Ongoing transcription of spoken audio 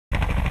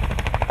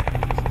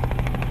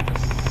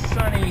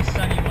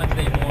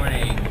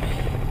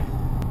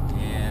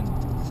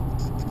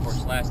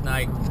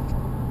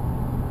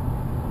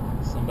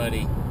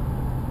somebody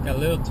got a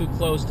little too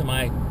close to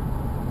my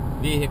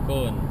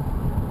vehicle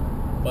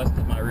and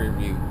busted my rear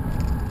view.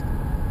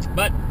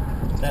 But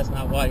that's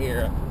not what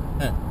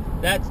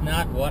that's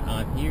not what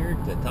I'm here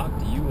to talk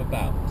to you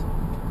about.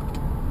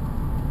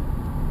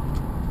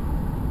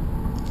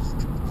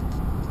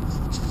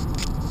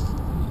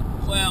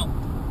 Well,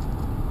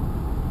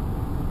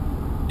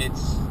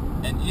 it's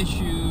an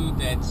issue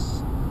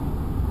that's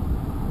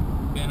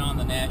been on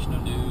the national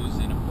news,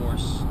 and of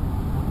course,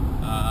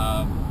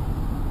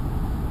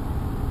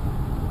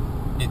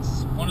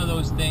 it's one of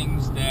those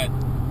things that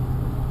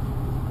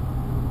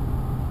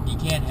you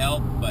can't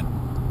help but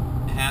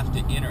have to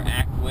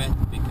interact with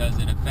because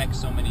it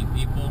affects so many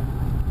people.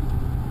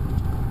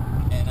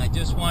 And I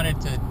just wanted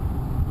to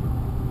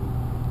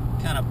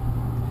kind of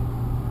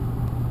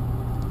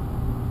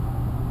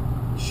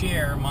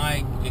share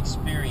my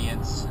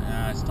experience.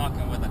 I was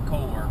talking with a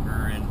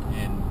coworker, and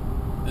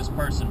this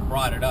person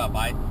brought it up.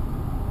 I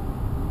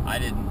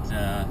didn't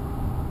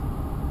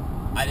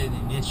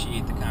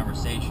initiate the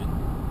conversation.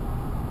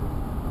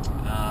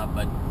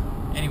 But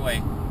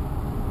anyway,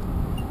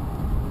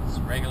 it's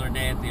a regular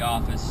day at the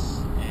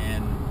office,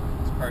 and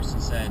this person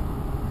said,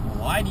 well,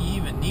 why do you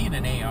even need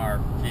an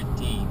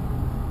AR-15?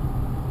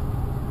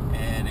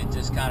 And it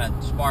just kind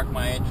of sparked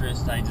my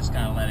interest. I just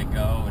kind of let it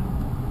go,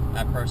 and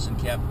that person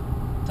kept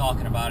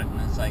talking about it,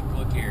 and it's like,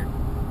 look here.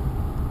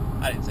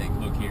 I didn't say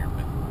look here,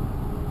 but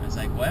it's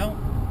like, well,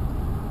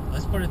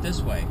 let's put it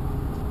this way.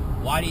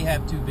 Why do you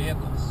have two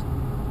vehicles?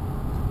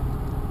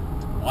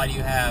 Why do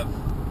you have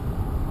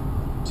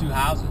two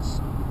houses?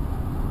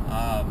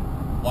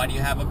 Why do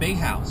you have a big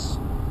house?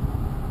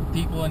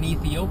 People in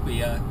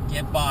Ethiopia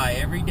get by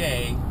every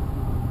day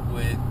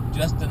with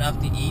just enough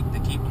to eat to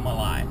keep them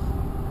alive.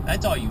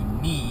 That's all you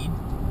need.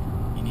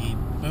 You need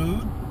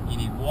food, you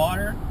need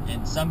water,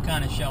 and some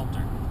kind of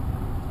shelter.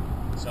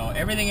 So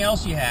everything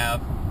else you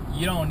have,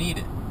 you don't need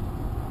it.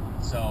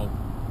 So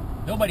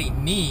nobody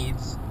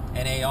needs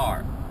an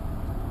AR.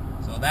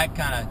 So that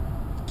kind of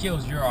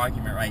kills your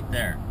argument right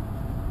there.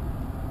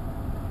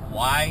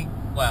 Why?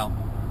 Well,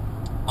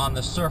 on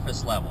the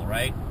surface level,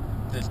 right?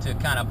 To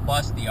kind of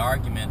bust the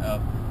argument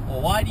of,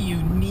 well, why do you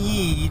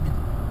need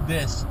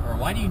this? Or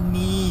why do you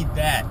need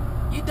that?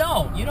 You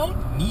don't. You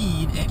don't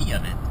need any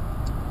of it.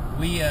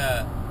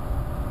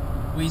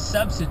 We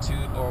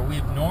substitute, or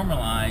we've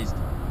normalized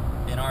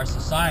in our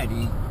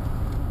society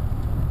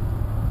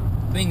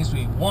things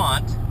we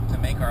want to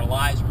make our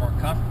lives more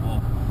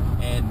comfortable,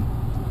 and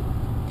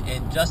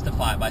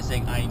justify it by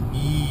saying, I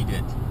need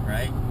it,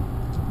 right?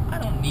 I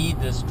don't need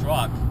this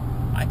truck.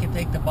 I can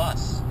take the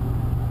bus.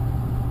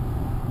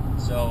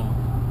 So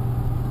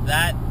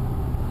that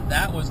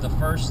was the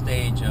first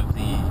stage of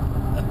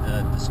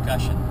the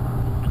discussion.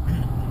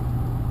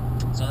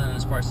 So then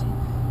this person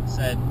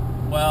said,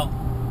 well,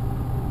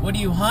 what do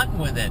you hunt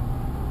with it?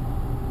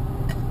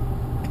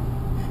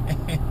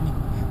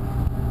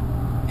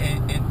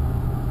 and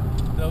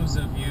those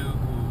of you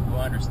who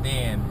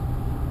understand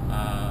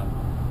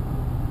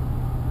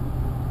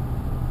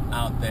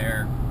out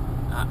there,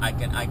 I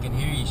can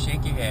hear you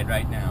shake your head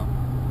right now.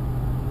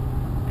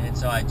 And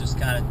so I just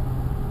kind of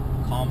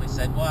calmly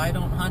said, well, I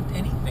don't hunt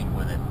anything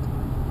with it.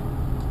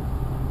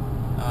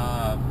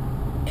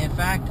 In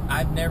fact,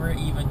 I've never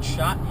even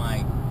shot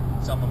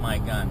some of my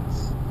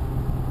guns.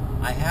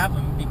 I have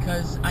them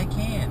because I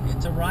can.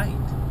 It's a right.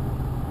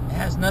 It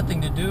has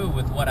nothing to do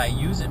with what I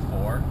use it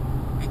for.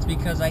 It's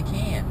because I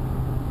can.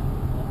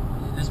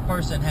 This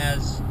person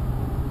has,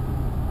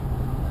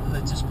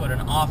 let's just put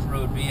an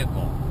off-road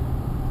vehicle.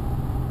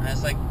 And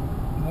it's like,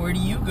 where do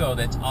you go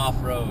that's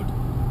off-road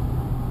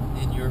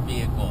in your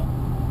vehicle?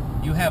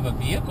 You have a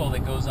vehicle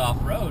that goes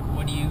off-road.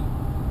 What do you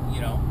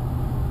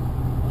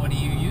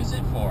use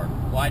it for?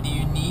 Why do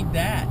you need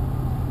that?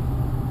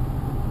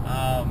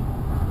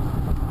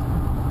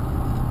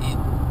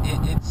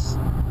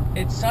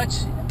 It's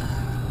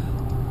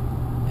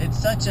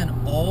such an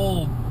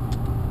old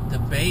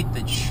debate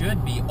that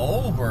should be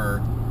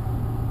over,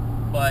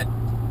 but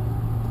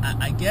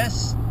I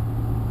guess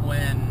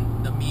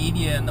when the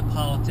media and the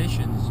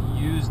politicians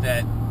use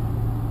that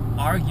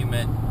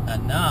argument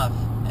enough,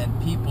 and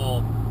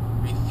people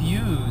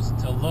refuse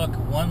to look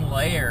one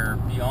layer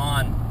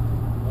beyond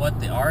what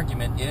the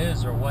argument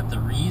is or what the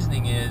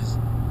reasoning is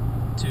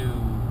to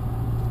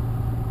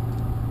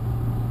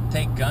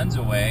take guns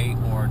away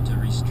or to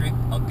restrict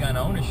gun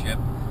ownership,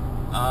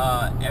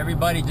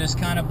 everybody just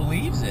kind of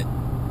believes it.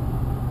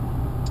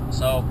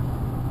 So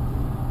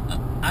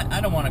I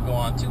don't want to go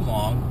on too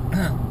long,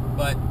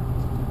 but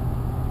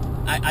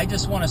I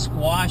just want to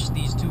squash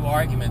these two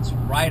arguments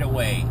right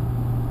away.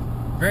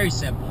 Very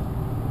simple.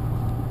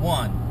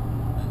 One,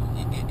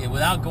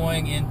 without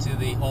going into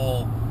the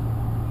whole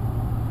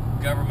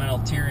governmental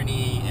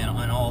tyranny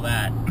and all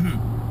that,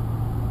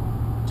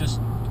 just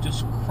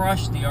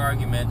crush the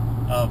argument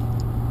of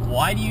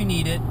why do you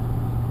need it,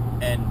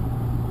 and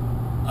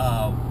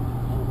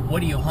what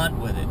do you hunt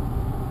with it?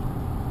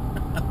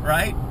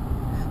 Right?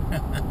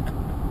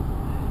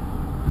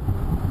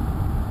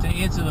 To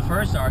answer the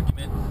first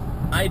argument,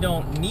 I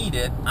don't need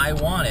it, I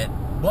want it,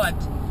 but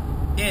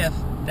if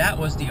that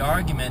was the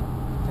argument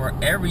for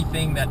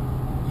everything that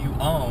you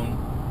own,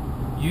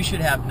 you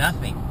should have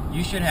nothing.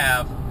 You should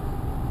have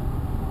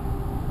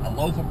a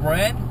loaf of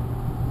bread,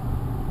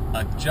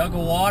 a jug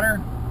of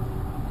water,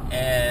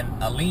 and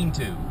a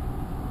lean-to,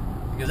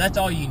 because that's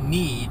all you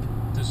need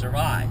to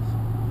survive.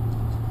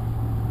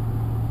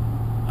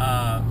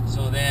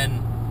 So then,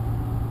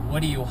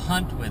 what do you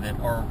hunt with it,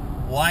 or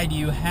why do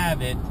you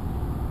have it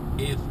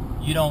if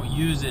you don't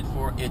use it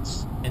for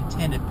its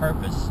intended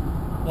purpose?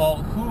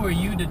 Well, who are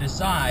you to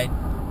decide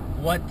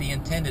what the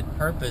intended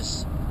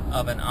purpose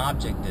of an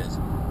object is?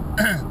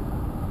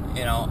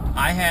 You know,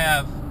 I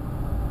have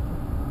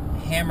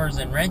hammers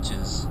and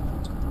wrenches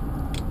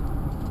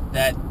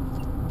that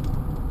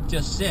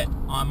just sit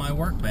on my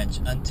workbench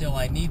until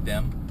I need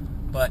them,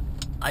 but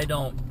I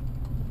don't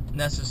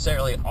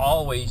necessarily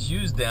always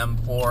use them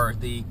for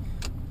the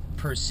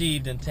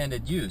perceived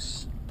intended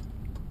use.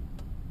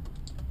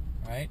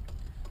 Right?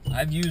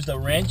 I've used a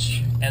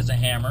wrench as a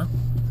hammer.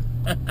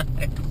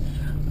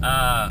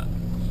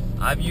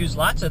 I've used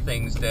lots of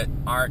things that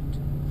aren't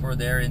for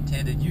their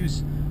intended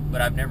use,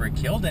 but I've never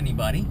killed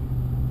anybody.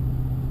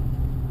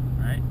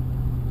 Right?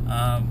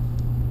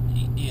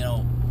 You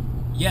know,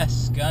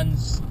 yes,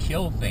 guns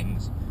kill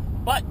things,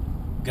 but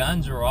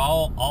guns are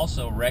all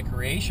also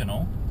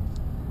recreational,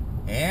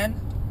 and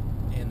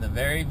in the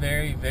very,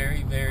 very,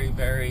 very, very,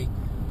 very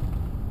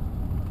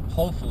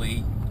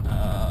hopefully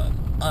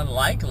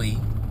unlikely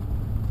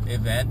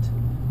event,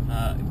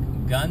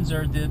 guns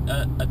are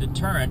a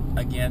deterrent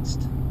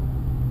against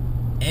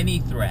any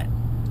threat.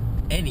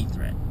 Any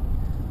threat.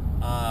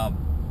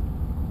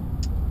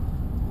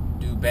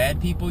 Do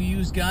bad people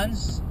use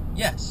guns?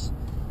 Yes.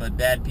 But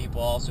bad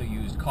people also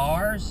use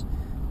cars.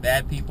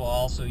 Bad people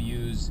also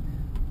use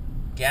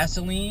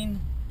gasoline.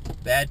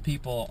 Bad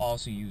people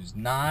also use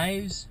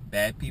knives.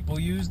 Bad people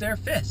use their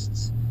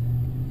fists.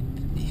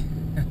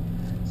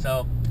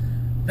 So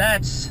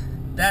that's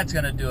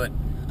gonna do it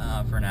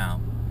for now.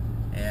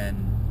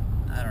 And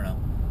I don't know,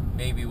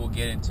 maybe we'll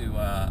get into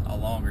a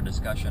longer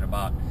discussion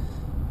about,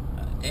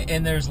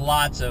 and there's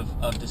lots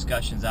of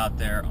discussions out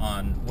there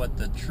on what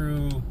the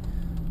true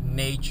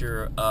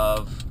nature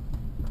of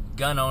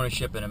gun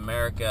ownership in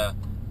America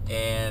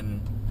and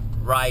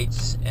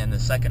rights and the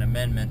Second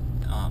Amendment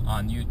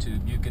on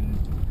YouTube. You can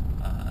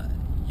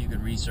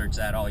research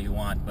that all you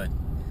want, but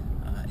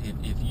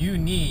if you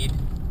need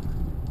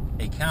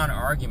a counter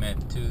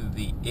argument to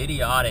the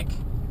idiotic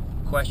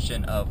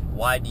question of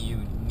why do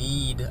you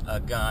need a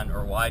gun,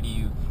 or why do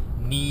you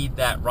need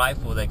that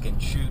rifle that can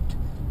shoot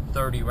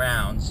 30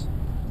 rounds,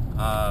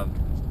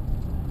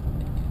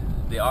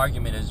 the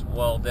argument is,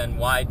 well, then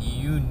why do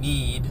you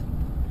need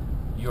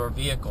your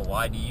vehicle?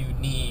 Why do you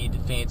need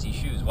fancy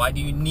shoes? Why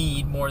do you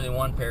need more than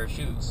one pair of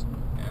shoes?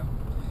 Yeah.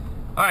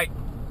 All right,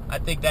 I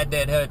think that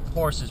dead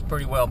horse is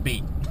pretty well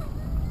beat.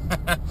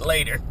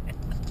 Later.